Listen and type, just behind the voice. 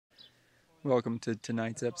Welcome to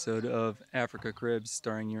tonight's episode of Africa Cribz,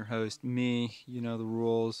 starring your host, me. You know the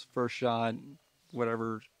rules. First shot,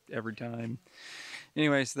 whatever, every time.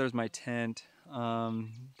 Anyway, so there's my tent.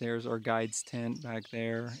 There's our guide's tent back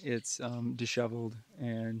there. It's disheveled,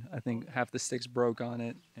 and I think half the sticks broke on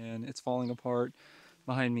it, and it's falling apart.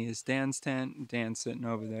 Behind me is Dan's tent. Dan's sitting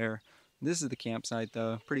over there. This is the campsite,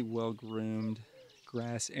 though. Pretty well groomed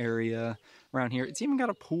grass area around here. It's even got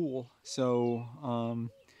a pool, so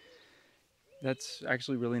that's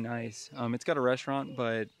actually really nice. It's got a restaurant,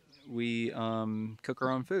 but we cook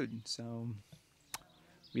our own food, so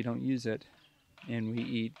we don't use it. And we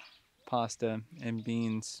eat pasta and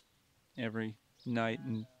beans every night,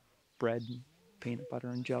 and bread, and peanut butter,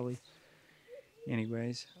 and jelly.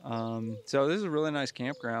 Anyways, so this is a really nice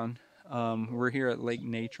campground. We're here at Lake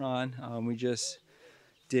Natron. We just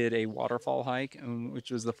did a waterfall hike,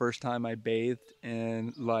 which was the first time I bathed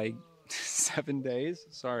in like 7 days.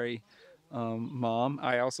 Sorry, Mom.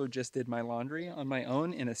 I also just did my laundry on my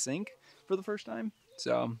own in a sink for the first time.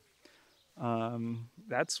 So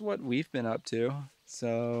that's what we've been up to.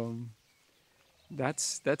 So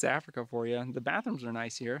that's Africa for you. The bathrooms are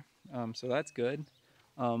nice here, so that's good.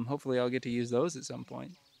 Hopefully, I'll get to use those at some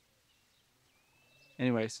point.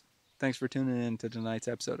 Anyways, thanks for tuning in to tonight's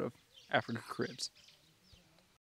episode of Africa Cribz.